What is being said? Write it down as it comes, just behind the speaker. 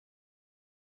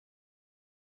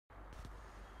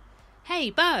Hey,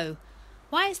 Beau,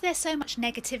 why is there so much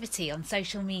negativity on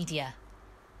social media?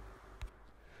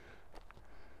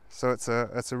 So it's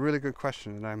a really good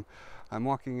question, and I'm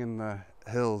walking in the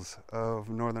hills of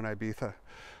northern Ibiza,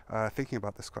 thinking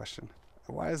about this question.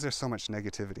 Why is there so much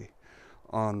negativity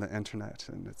on the internet?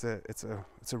 And it's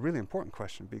a really important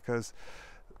question because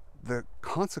the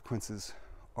consequences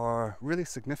are really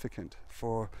significant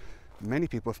for many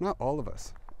people, if not all of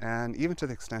us, and even to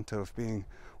the extent of being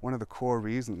one of the core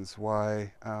reasons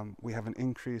why we have an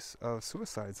increase of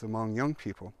suicides among young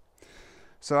people.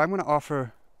 So I'm going to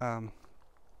offer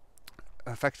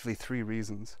effectively three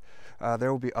reasons.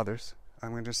 There will be others. I'm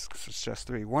going to just suggest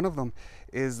three. One of them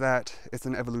is that it's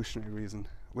an evolutionary reason,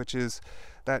 which is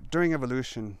that during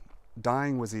evolution,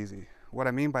 dying was easy. What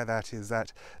I mean by that is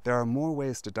that there are more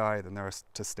ways to die than there are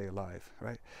to stay alive,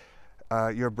 right?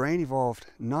 Your brain evolved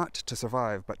not to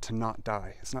survive, but to not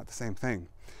die. It's not the same thing.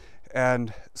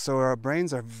 And so our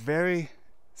brains are very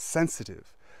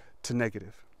sensitive to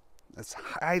negative. It's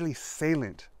highly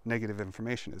salient negative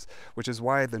information is, which is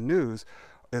why the news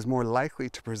is more likely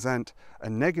to present a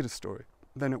negative story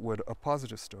than it would a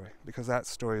positive story, because that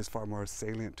story is far more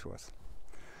salient to us.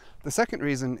 The second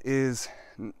reason is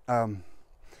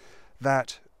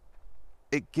that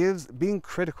it gives, being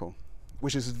critical,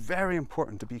 which is very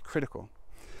important to be critical,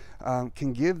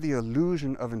 can give the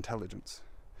illusion of intelligence.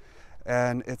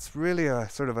 And it's really a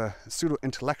sort of a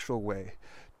pseudo-intellectual way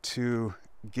to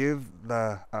give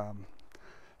the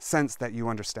sense that you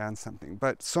understand something.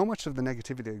 But so much of the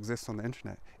negativity that exists on the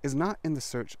internet is not in the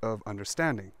search of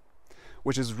understanding,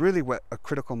 which is really what a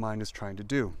critical mind is trying to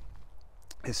do.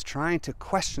 It's trying to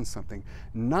question something,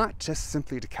 not just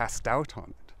simply to cast doubt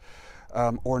on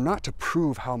it, or not to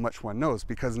prove how much one knows,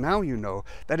 because now you know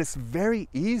that it's very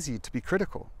easy to be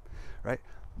critical, right?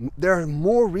 There are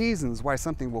more reasons why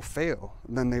something will fail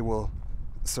than they will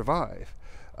survive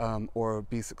or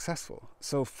be successful.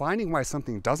 So finding why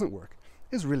something doesn't work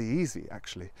is really easy,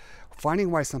 actually.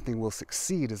 Finding why something will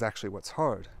succeed is actually what's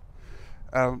hard.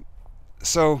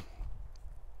 So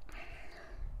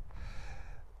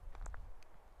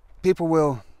people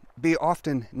will be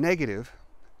often negative,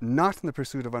 not in the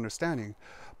pursuit of understanding,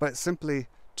 but simply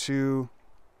to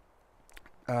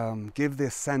give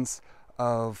this sense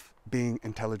of being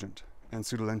intelligent and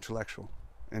pseudo-intellectual,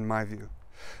 in my view.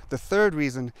 The third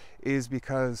reason is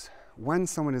because when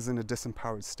someone is in a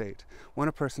disempowered state, when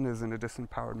a person is in a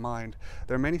disempowered mind,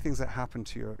 there are many things that happen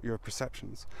to your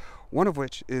perceptions. One of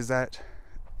which is that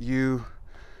the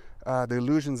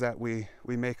illusions that we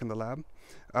make in the lab,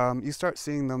 you start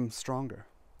seeing them stronger.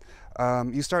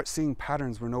 You start seeing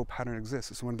patterns where no pattern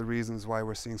exists. It's one of the reasons why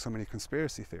we're seeing so many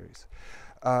conspiracy theories.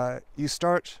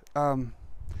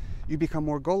 You become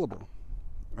more gullible,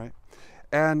 right?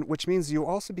 And which means you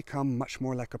also become much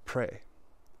more like a prey.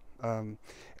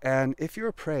 And if you're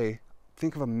a prey,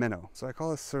 think of a minnow. So I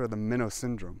call this sort of the minnow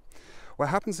syndrome. What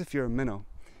happens if you're a minnow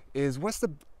is, what's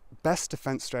the best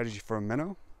defense strategy for a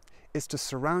minnow? Is to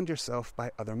surround yourself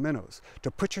by other minnows,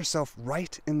 to put yourself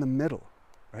right in the middle,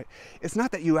 right? It's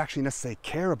not that you actually necessarily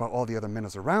care about all the other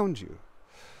minnows around you,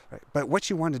 right? But what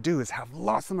you want to do is have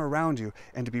lots of them around you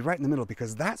and to be right in the middle,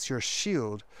 because that's your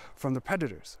shield from the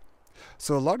predators.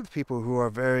 So a lot of the people who are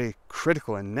very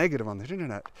critical and negative on the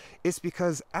internet, it's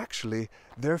because actually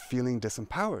they're feeling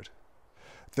disempowered.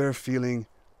 They're feeling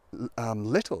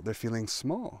little, they're feeling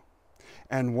small.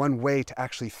 And one way to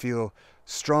actually feel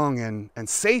strong and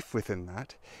safe within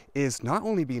that is not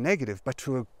only be negative, but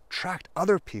to attract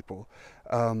other people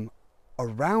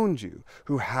around you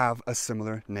who have a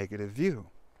similar negative view.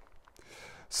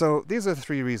 So these are the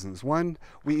three reasons. One,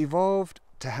 we evolved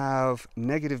to have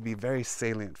negative be very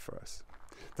salient for us.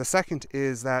 The second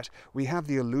is that we have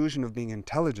the illusion of being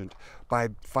intelligent by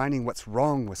finding what's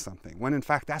wrong with something, when in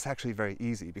fact that's actually very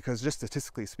easy, because just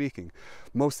statistically speaking,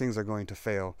 most things are going to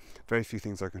fail, very few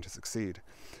things are going to succeed.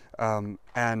 And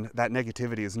that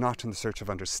negativity is not in the search of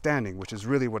understanding, which is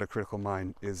really what a critical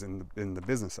mind is in the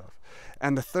business of.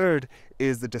 And the third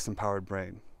is the disempowered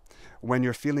brain. When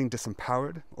you're feeling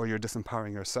disempowered, or you're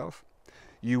disempowering yourself,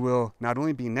 you will not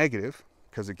only be negative,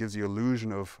 because it gives you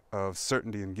illusion of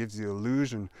certainty and gives you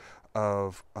illusion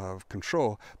of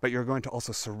control, but you're going to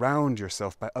also surround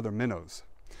yourself by other minnows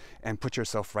and put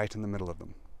yourself right in the middle of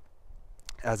them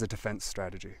as a defense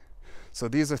strategy. So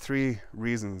these are three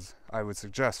reasons I would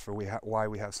suggest for why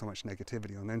we have so much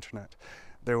negativity on the internet.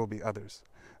 There will be others,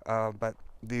 but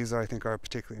these I think are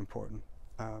particularly important.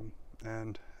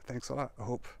 And thanks a lot.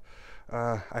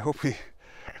 I hope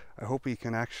we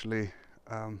can actually,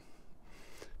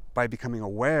 by becoming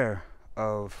aware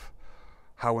of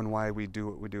how and why we do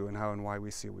what we do and how and why we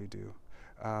see what we do,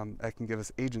 that can give us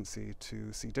agency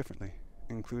to see differently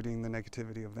including the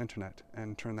negativity of the internet,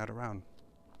 and turn that around.